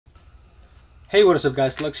Hey, what is up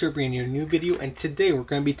guys, Lux here bringing you a new video, and today we're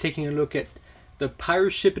going to be taking a look at the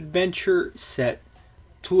Pirate Ship Adventure set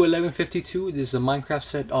 21152. This is a Minecraft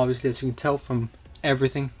set, obviously, as you can tell from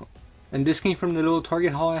everything. And this came from the little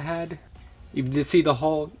Target haul I had. If you did see the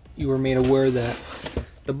haul, you were made aware that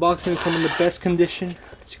the box didn't come in the best condition.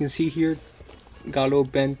 As you can see here, it got a little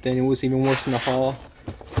bent and it was even worse in the haul,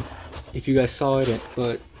 if you guys saw it.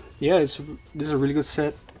 But yeah, this is a really good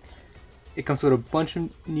set. It comes with a bunch of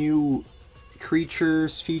new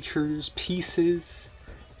creatures, features, pieces,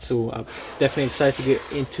 so I'm definitely excited to get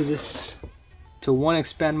into this, to one,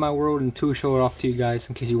 expand my world, and two, show it off to you guys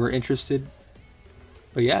in case you were interested.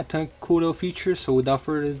 But yeah, a ton of cool little features. So without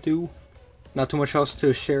further ado, not too much else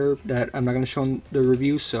to share that I'm not going to show in the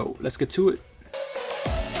review, so let's get to it.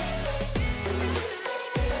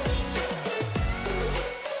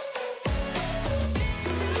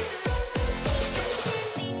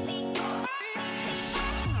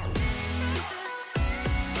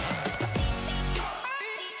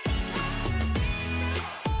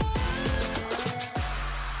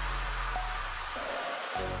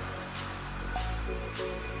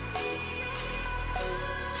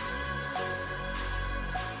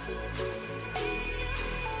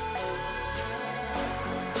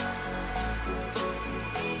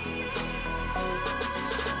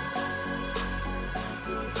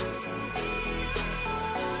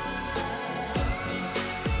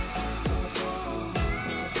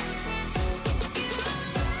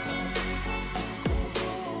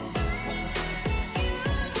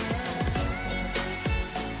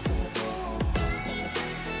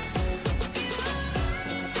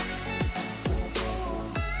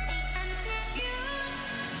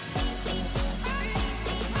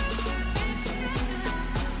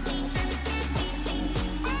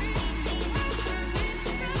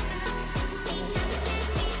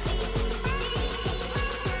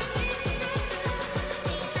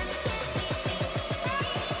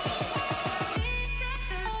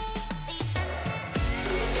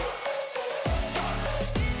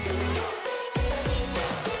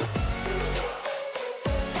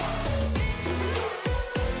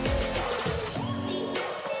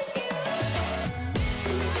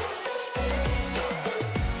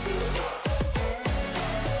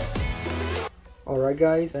 Alright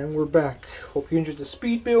guys, and we're back. Hope you enjoyed the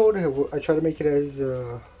speed build. I try to make it as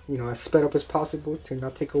as sped up as possible to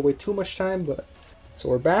not take away too much time, but so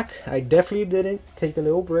we're back. I definitely didn't take a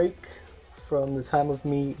little break from the time of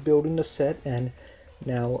me building the set and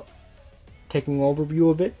now taking an overview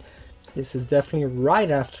of it. This is definitely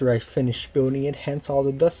right after I finished building it, hence all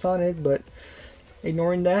the dust on it, but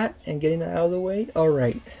ignoring that and getting that out of the way.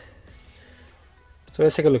 Alright, so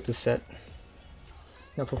let's take a look at the set.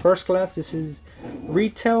 Now for first class, this is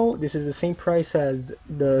retail. This is the same price as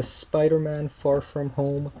the Spider-Man Far From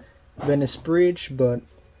Home Venice Bridge, but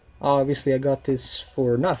obviously I got this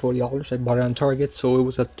for not $40. I bought it on Target, so it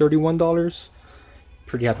was at $31.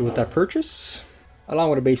 Pretty happy with that purchase, along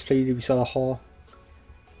with a base plate if you saw the haul.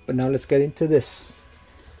 But now let's get into this.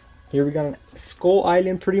 Here we got a Skull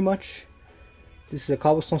Island pretty much. This is a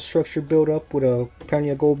cobblestone structure built up with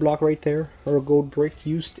apparently a gold block right there, or a gold brick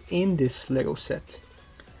used in this Lego set.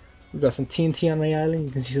 We got some TNT on my island.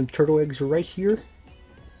 You can see some turtle eggs right here.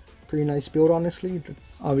 Pretty nice build, honestly.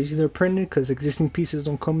 Obviously they're printed because existing pieces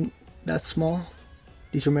don't come that small.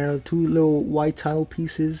 These are made out of two little white tile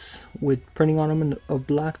pieces with printing on them of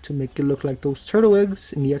black to make it look like those turtle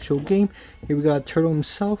eggs in the actual game. Here we got a turtle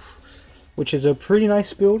himself, which is a pretty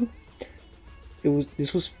nice build.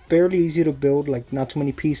 This was fairly easy to build, like not too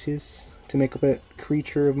many pieces to make up a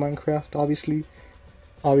creature of Minecraft.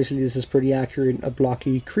 Obviously this is pretty accurate, a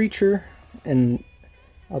blocky creature and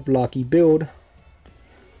a blocky build.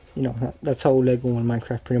 You know, that's how Lego and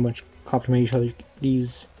Minecraft pretty much complement each other.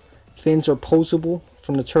 These fins are posable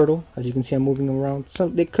from the turtle. As you can see, I'm moving them around. So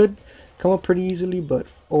they could come up pretty easily, but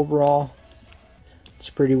overall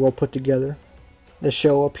it's pretty well put together. The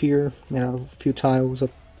shell up here, a few tiles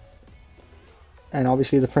up, and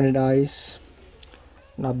obviously the printed eyes,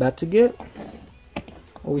 not bad to get.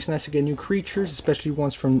 Always nice to get new creatures, especially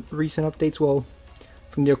ones from recent updates. Well,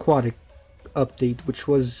 from the aquatic update, which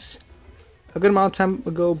was a good amount of time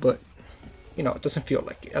ago, but it doesn't feel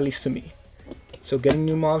like it, at least to me. So getting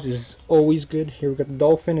new mobs is always good. Here we got the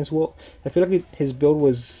dolphin as well. I feel like his build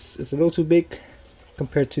is a little too big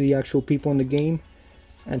compared to the actual people in the game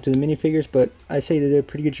and to the minifigures, but I say they did a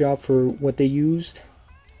pretty good job for what they used.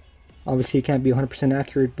 Obviously it can't be 100%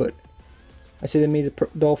 accurate, but I say they made the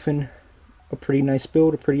dolphin a pretty nice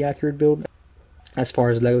build, a pretty accurate build as far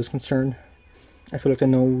as Lego is concerned. I feel like the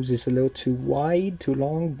nose is a little too wide, too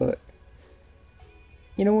long, but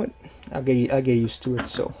you know what? I'll get used to it.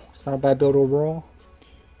 So it's not a bad build overall.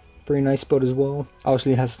 Pretty nice build as well.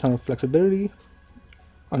 Obviously, it has a ton of flexibility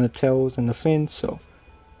on the tails and the fins, so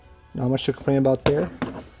not much to complain about there.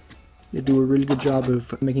 They do a really good job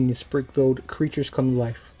of making this brick build creatures come to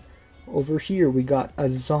life. Over here, we got a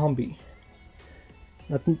zombie.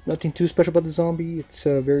 Nothing too special about the zombie. It's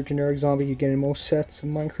a very generic zombie you get in most sets of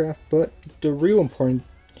Minecraft. But the real important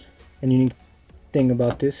and unique thing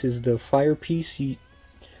about this is the fire piece.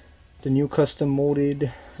 The new custom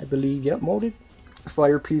molded, I believe, yep, molded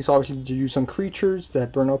fire piece. Obviously, to use some creatures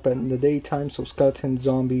that burn up in the daytime, so skeletons,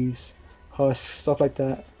 zombies, husks, stuff like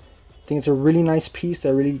that. I think it's a really nice piece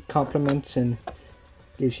that really complements and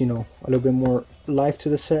gives, you know, a little bit more life to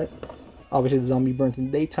the set. Obviously, the zombie burns in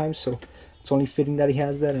the daytime, so it's only fitting that he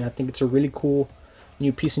has that, and I think it's a really cool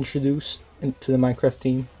new piece introduced into the Minecraft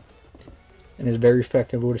theme, and it's very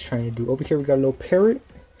effective what it's trying to do. Over here we got a little parrot,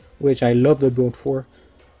 which I love the build for.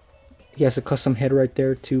 He has a custom head right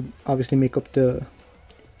there to obviously make up the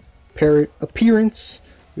parrot appearance.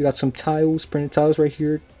 We got some tiles, printed tiles right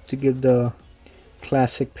here to give the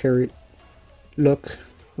classic parrot look.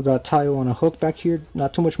 We got a tile on a hook back here.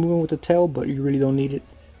 Not too much movement with the tail, but you really don't need it,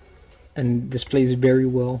 and displays very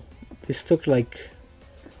well. This took like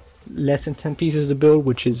less than 10 pieces to build,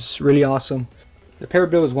 which is really awesome. The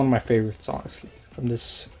parrot build is one of my favorites, honestly, from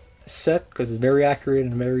this set, because it's very accurate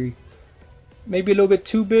and very, maybe a little bit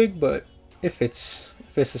too big, but it fits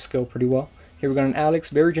the skill pretty well. Here we got an Alex,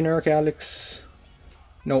 very generic Alex.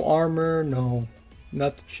 No armor, no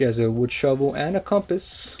nothing. She has a wood shovel and a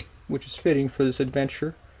compass, which is fitting for this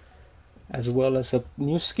adventure, as well as a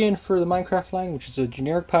new skin for the Minecraft line, which is a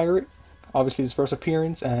generic pirate. Obviously his first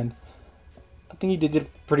appearance, and I think he did it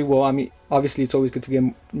pretty well. I mean, obviously it's always good to get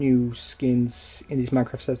new skins in these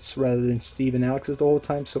Minecraft sets rather than Steve and Alex's the whole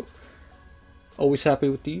time, so always happy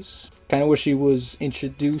with these. Kind of wish he was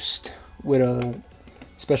introduced with a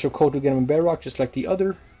special code to get him in Bedrock, just like the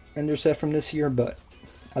other render set from this year, but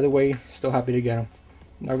either way, still happy to get him.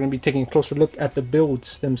 Now we're going to be taking a closer look at the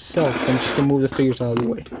builds themselves. I'm just going to move the figures out of the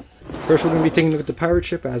way. First, we're going to be taking a look at the pirate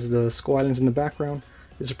ship as the Skull Island's in the background.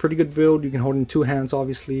 It's a pretty good build. You can hold it in two hands,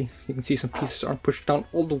 obviously. You can see some pieces aren't pushed down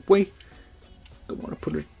all the way. Don't want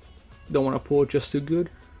to pull it just too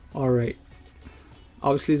good. Alright.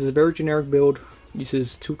 Obviously, this is a very generic build.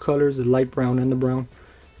 Uses two colors, the light brown and the brown.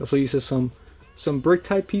 It also uses some brick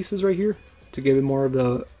type pieces right here to give it more of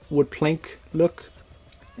the wood plank look.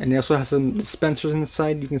 And it also has some dispensers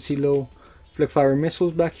inside. You can see little flick fire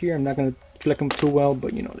missiles back here. I'm not going to flick them too well,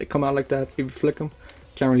 but you know, they come out like that if you flick them.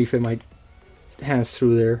 Can't really fit my hands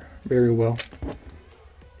through there very well.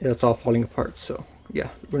 Yeah, it's all falling apart, so yeah,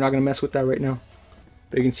 we're not gonna mess with that right now.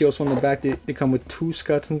 But you can see also on the back they come with two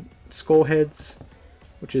skeleton skull heads,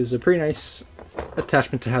 which is a pretty nice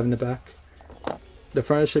attachment to have in the back. The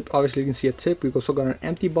front of the ship, obviously you can see a tip. We've also got an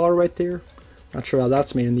empty bottle right there. Not sure how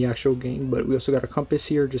that's made in the actual game, but we also got a compass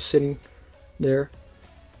here just sitting there.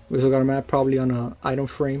 We also got a map probably on an item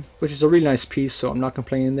frame, which is a really nice piece, so I'm not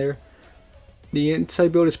complaining there. The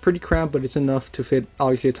inside build is pretty cramped, but it's enough to fit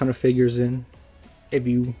obviously a ton of figures in if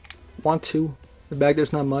you want to. The back,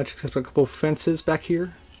 there's not much except a couple of fences back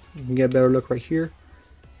here. You can get a better look right here.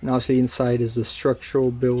 And obviously inside is the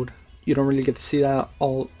structural build. You don't really get to see that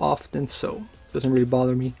all often, so it doesn't really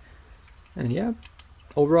bother me. And yeah,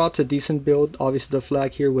 overall it's a decent build. Obviously the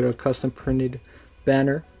flag here with a custom printed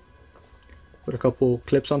banner with a couple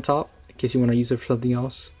clips on top in case you want to use it for something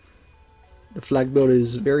else. The flag build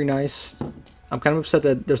is very nice. I'm kind of upset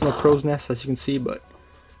that there's no crow's nest, as you can see, but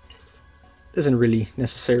it isn't really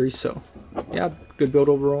necessary. So yeah, good build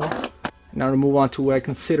overall. Now to move on to what I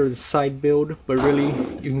consider the side build, but really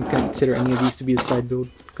you can consider any of these to be the side build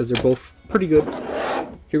because they're both pretty good.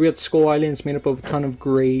 Here we got the Skull Island. It's made up of a ton of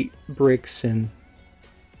gray bricks and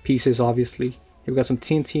pieces, obviously. Here we got some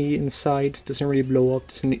TNT inside. Doesn't really blow up,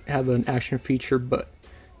 doesn't have an action feature, but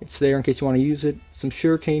it's there in case you want to use it. Some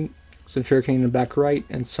sugarcane in the back right,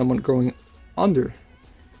 and someone growing under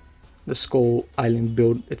the Skull Island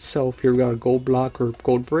build itself. Here we got a gold block or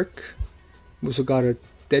gold brick. We also got a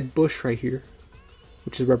dead bush right here,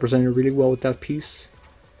 which is represented really well with that piece.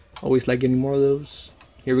 Always like getting more of those.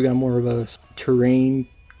 Here we got more of a terrain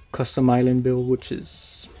custom island build, which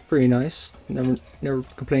is pretty nice. Never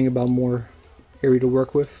complaining about more area to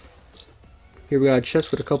work with. Here we got a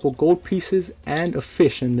chest with a couple gold pieces and a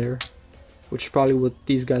fish in there, which is probably what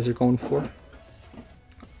these guys are going for.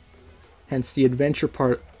 Hence the adventure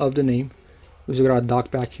part of the name. We also got a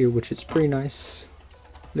dock back here, which is pretty nice.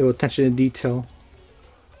 Little attention to detail.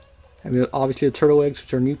 And we have obviously the turtle eggs,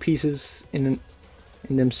 which are new pieces in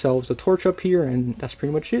themselves. A torch up here, and that's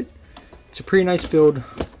pretty much it. It's a pretty nice build.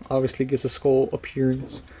 Obviously gives a skull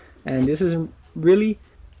appearance, and this isn't really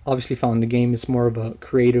obviously found in the game. It's more of a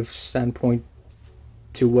creative standpoint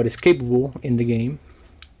to what is capable in the game.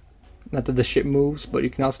 Not that the ship moves, but you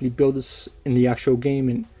can obviously build this in the actual game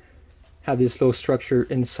and have this little structure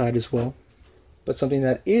inside as well. But something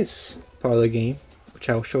that is part of the game, which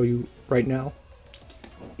I'll show you right now,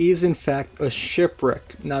 is in fact a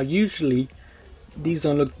shipwreck. Now usually these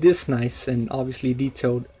don't look this nice and obviously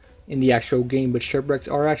detailed in the actual game, but shipwrecks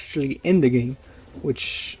are actually in the game,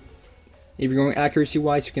 which if you're going accuracy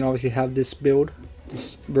wise, you can obviously have this build,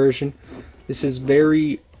 this version. This is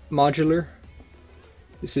very modular.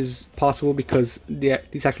 This is possible because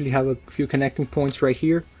these actually have a few connecting points right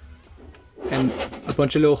here, and a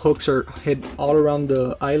bunch of little hooks are hid all around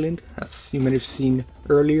the island, as you may have seen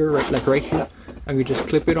earlier, like right here, and we just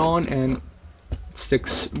clip it on and it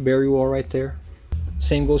sticks very well right there.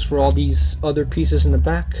 Same goes for all these other pieces in the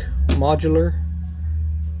back. Modular,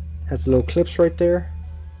 has the little clips right there,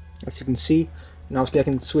 as you can see, and obviously I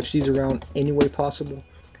can switch these around any way possible.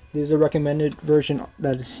 This is a recommended version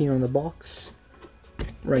that is seen on the box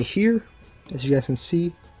right here, as you guys can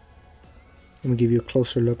see. Let me give you a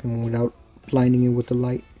closer look and without blinding you with the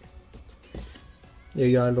light. There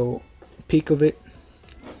you got a little peek of it,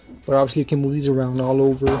 but obviously you can move these around all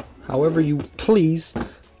over however you please.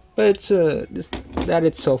 But it's that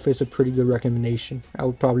itself is a pretty good recommendation. I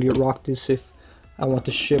would probably rock this if I want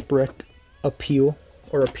the shipwreck appeal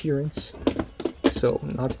or appearance. So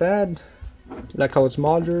not bad. Like how it's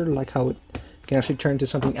modular, like how it can actually turn into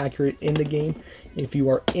something accurate in the game if you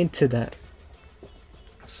are into that.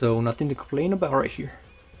 So nothing to complain about right here.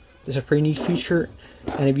 It's a pretty neat feature,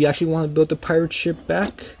 and if you actually want to build the pirate ship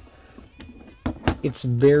back, it's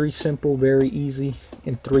very simple, very easy,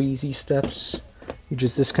 in 3 easy steps. You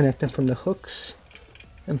just disconnect them from the hooks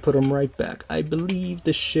and put them right back. I believe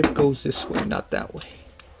the ship goes this way, not that way.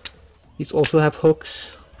 These also have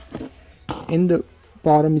hooks. In the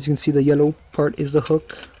bottom, as you can see, the yellow part is the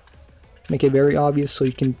hook. Make it very obvious so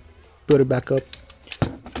you can put it back up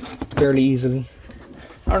fairly easily.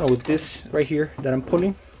 I don't know what this right here that I'm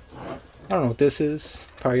pulling, I don't know what this is.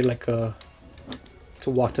 Probably like to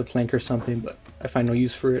walk the plank or something, but I find no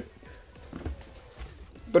use for it.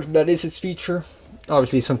 But if that is its feature,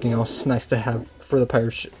 obviously something else nice to have for the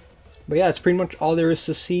pirate ship. But yeah, it's pretty much all there is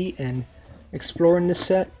to see and explore in this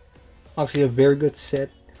set. Obviously a very good set.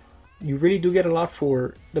 You really do get a lot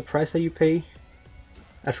for the price that you pay.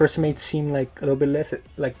 At first it may seem like a little bit less,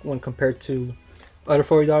 like when compared to other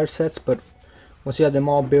 $40 sets, but once you have them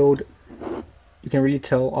all built, you can really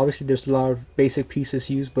tell. Obviously there's a lot of basic pieces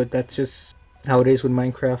used, but that's just how it is with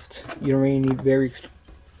Minecraft. You don't really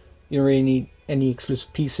need any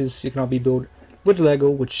exclusive pieces. You can all be built with Lego,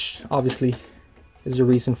 which obviously is the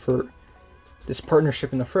reason for this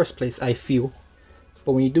partnership in the first place, I feel.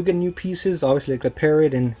 But when you do get new pieces, obviously like the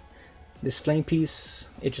parrot and this flame piece,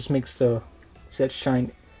 it just makes the set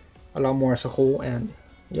shine a lot more as a whole. And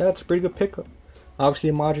yeah, it's a pretty good pickup. Obviously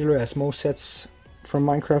modular, as most sets from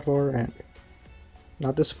Minecraft are, and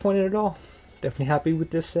not disappointed at all. Definitely happy with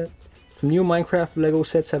this set. Some new Minecraft Lego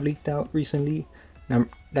sets have leaked out recently, and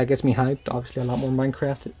that gets me hyped. Obviously a lot more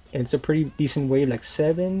Minecraft, and it's a pretty decent wave, like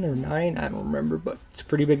 7 or 9, I don't remember, but it's a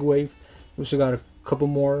pretty big wave. We also got a couple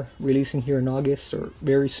more releasing here in August or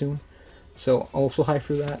very soon, so I'm also hyped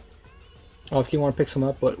for that. Obviously want to pick some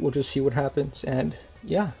up, but we'll just see what happens. And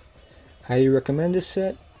yeah, highly recommend this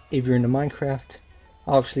set if you're into Minecraft.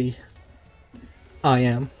 Obviously I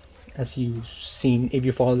am, as you've seen if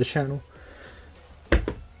you follow the channel.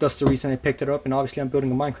 That's the reason I picked it up, and obviously I'm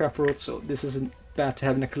building a Minecraft world, so this isn't bad to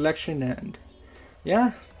have in a collection. And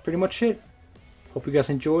yeah, pretty much it. Hope you guys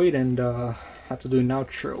enjoyed, and have to do an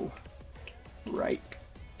outro. Right.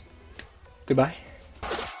 Goodbye.